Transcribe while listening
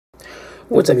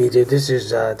What's up YouTube? This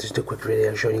is just a quick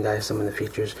video showing you guys some of the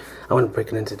features. I want to break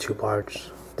it into two parts.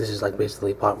 This is like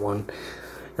basically part one.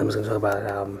 I'm just going to talk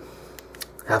about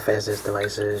how fast this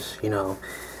device is, you know,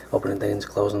 opening things,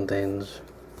 closing things,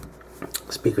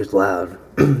 speakers loud,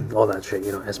 all that shit,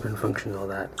 you know, S Pen functions, all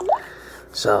that.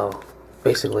 So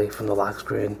basically from the lock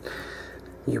screen,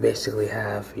 you basically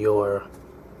have your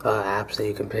apps that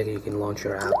you can pick. You can launch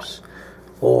your apps,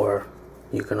 or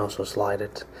you can also slide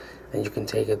it and you can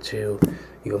take it to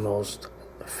your most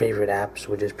favorite apps,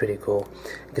 which is pretty cool,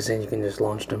 because then you can just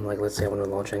launch them. Like, let's say I want to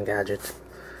launch Engadget,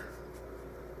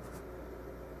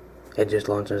 it just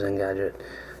launches Engadget,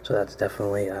 so that's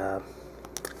definitely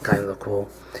kind of cool.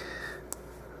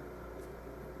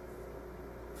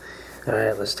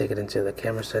 Alright, let's take it into the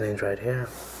camera settings right here.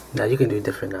 Now you can do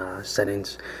different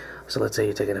settings. So let's say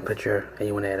you're taking a picture and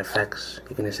you want to add effects.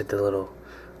 You can just hit the little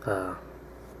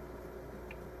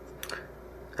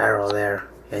arrow there,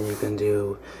 and you can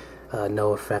do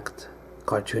no effect,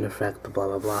 cartoon effect, blah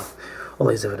blah blah, all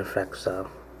these different effects.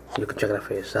 So you can check it out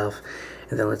for yourself.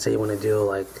 And then let's say you want to do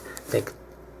like take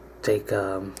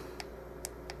there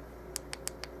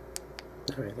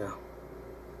we go.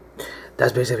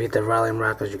 That's basically the volume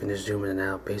rockers. You can just zoom in and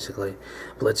out basically.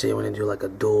 But let's say you want to do like a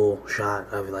dual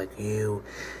shot of like you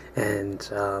and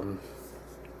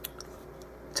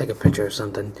take a picture or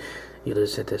something. You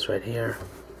just hit this right here,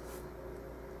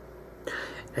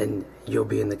 and you'll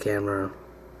be in the camera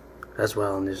as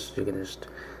well, and you can just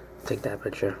take that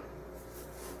picture.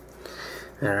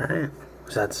 Alright,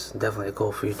 so that's definitely a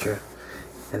cool feature.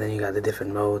 And then you got the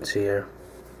different modes here.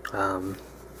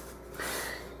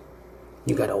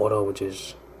 You got auto, which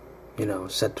is, you know,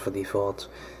 set for default.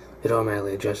 It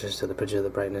automatically adjusts to the picture,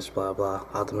 the brightness, blah blah,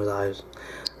 optimized.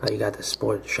 You got the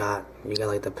sport shot. You got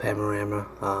like the panorama,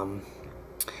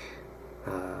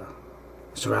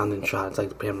 surrounding shots, like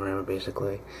the panorama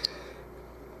basically.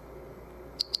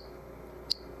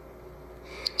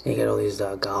 And you get all these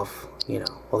golf, you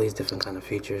know, all these different kind of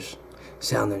features.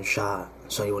 Sound and shot.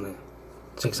 So you want to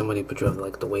take somebody a picture of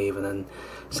like the wave, and then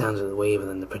sounds of the wave, and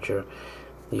then the picture.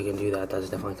 You can do that. That's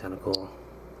definitely kind of cool.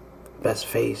 Best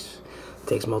face,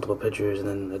 takes multiple pictures and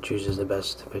then it chooses the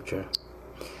best picture.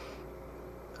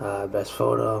 Best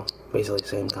photo, basically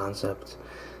same concept.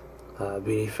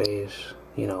 Beauty face,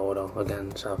 you know, auto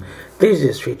again. So these are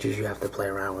just features you have to play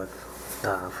around with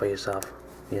for yourself,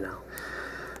 you know.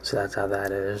 So that's how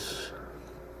that is.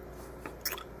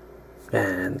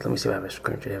 And let me see if I have a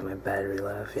screenshot of my battery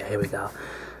life. Yeah, here we go.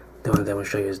 The one that I'm going to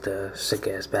show you is the sick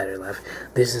ass battery life.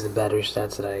 This is the battery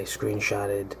stats that I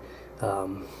screenshotted a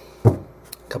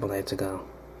couple nights ago.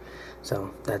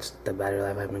 So that's the battery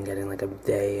life I've been getting, like a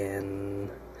day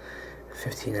and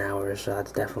 15 hours. So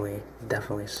that's definitely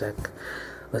sick.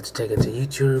 Let's take it to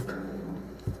YouTube.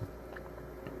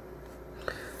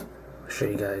 I'll show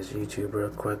you guys YouTube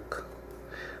real quick.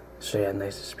 Show you how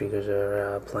nice the speakers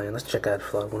are playing. Let's check out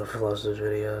one of Flow's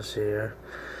videos here.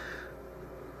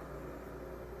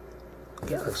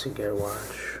 Galaxy Gear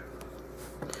Watch.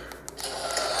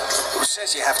 Who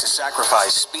says you have to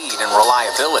sacrifice speed and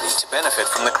reliability to benefit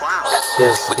from the cloud?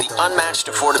 Yes, with the unmatched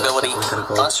affordability,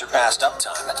 unsurpassed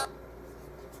uptime.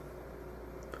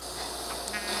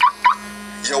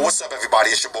 Yo, what's up everybody?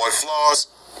 It's your boy Flaws,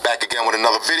 back again with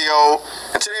another video.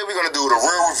 And today we're going to do the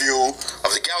real review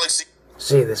of the Galaxy.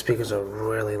 See, the speakers are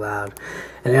really loud.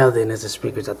 And the other thing is the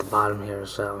speakers at the bottom here,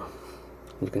 so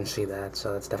you can see that.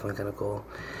 So that's definitely kind of cool.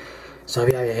 So if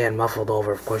you have your hand muffled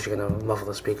over, of course you're going to muffle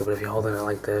the speaker, but if you're holding it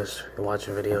like this, you're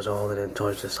watching videos or holding it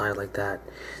towards the side like that,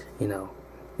 you know,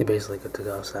 you're basically good to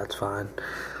go, so that's fine.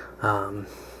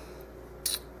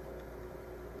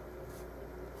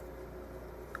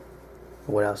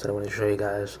 What else did I want to show you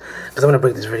guys? Because I'm going to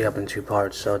break this video up in two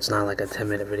parts, so it's not like a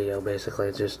 10-minute video, basically.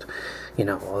 It's just, you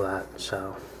know, all that,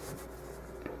 so.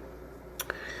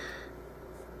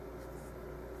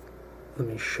 Let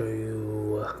me show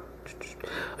you.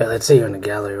 Alright, let's say you're in the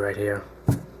gallery right here.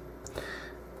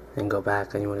 And go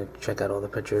back and you want to check out all the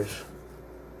pictures.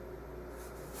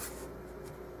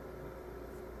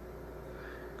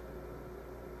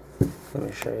 Let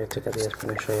me show you, take out the S Pen,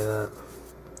 let me show you that.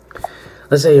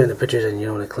 Let's say you're in the pictures and you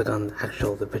don't want to click on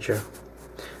the picture.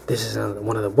 This is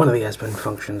one of the S Pen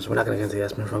functions. We're not going to get into the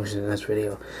S Pen functions in this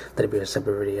video. That'll be a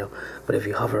separate video. But if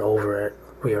you hover over it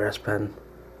with your S Pen,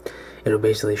 it'll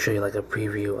basically show you like a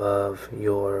preview of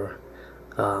your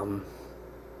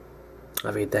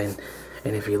everything.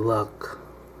 And if you look,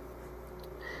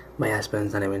 my S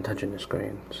Pen's not even touching the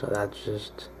screen. So that's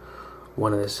just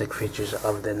one of the sick features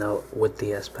of the Note with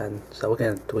the S Pen. So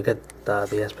we'll get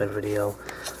the S Pen video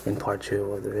in part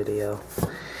 2 of the video.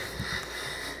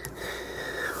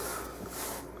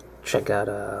 check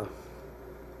out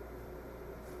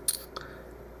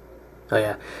Oh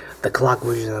yeah, the clock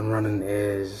widget I'm running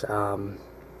is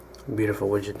beautiful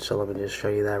widget. So let me just show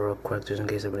you that real quick, just in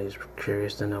case anybody's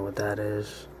curious to know what that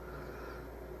is.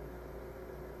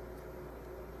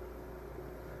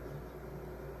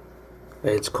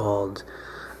 It's called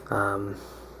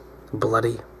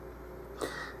Bloody,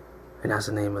 and that's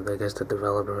the name of the, I guess, the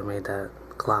developer who made that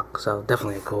clock. So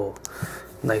definitely a cool,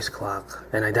 nice clock.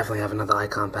 And I definitely have another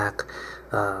icon pack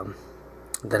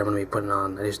that I'm gonna be putting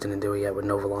on. I just didn't do it yet with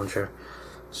Nova Launcher,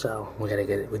 so we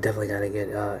definitely gotta get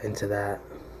into that.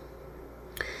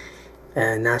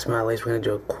 And last but not least, we're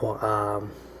gonna do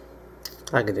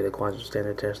I can do the quantum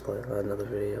standard test in another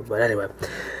video. But anyway,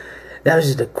 that was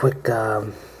just a quick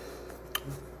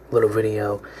little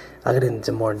video. I get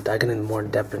into more depth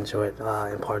into it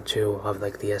in part 2 of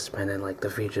like the S Pen and like the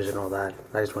features and all that.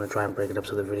 I just want to try and break it up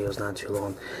so the video is not too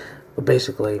long. But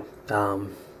basically,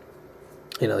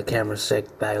 you know, the camera's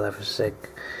sick, battery life is sick.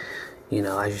 You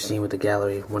know, as you've seen with the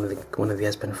gallery, one of the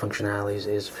S Pen functionalities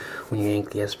is when you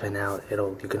yank the S Pen out,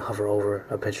 you can hover over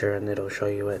a picture and it'll show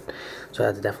you it. So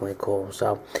that's definitely cool.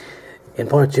 So in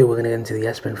part 2, we're gonna get into the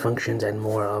S Pen functions and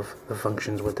more of the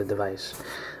functions with the device.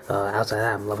 Outside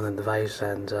that, I'm loving the device,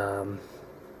 and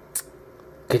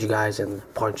get you guys in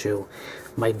part 2.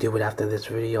 Might do it after this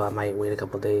video. I might wait a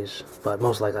couple days, but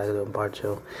most likely I'll do it in part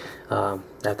 2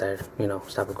 after, you know,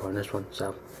 stop recording this one.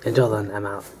 So until then, I'm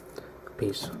out.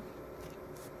 Peace.